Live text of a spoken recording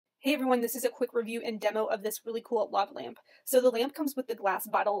Hey everyone, this is a quick review and demo of this really cool lava lamp. So the lamp comes with the glass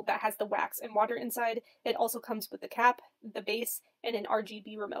bottle that has the wax and water inside. It also comes with the cap, the base, and an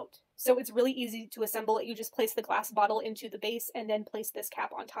RGB remote. So it's really easy to assemble. You just place the glass bottle into the base and then place this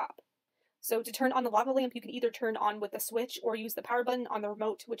cap on top. So to turn on the lava lamp, you can either turn on with a switch or use the power button on the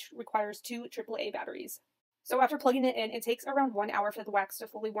remote, which requires two AAA batteries. So after plugging it in, it takes around 1 hour for the wax to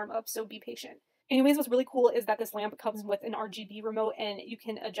fully warm up, so be patient. Anyways, what's really cool is that this lamp comes with an RGB remote and you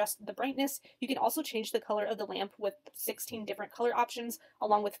can adjust the brightness. You can also change the color of the lamp with 16 different color options,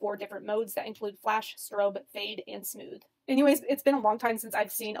 along with 4 different modes that include flash, strobe, fade, and smooth. Anyways, it's been a long time since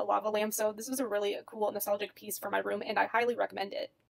I've seen a lava lamp, so this was a really cool nostalgic piece for my room and I highly recommend it.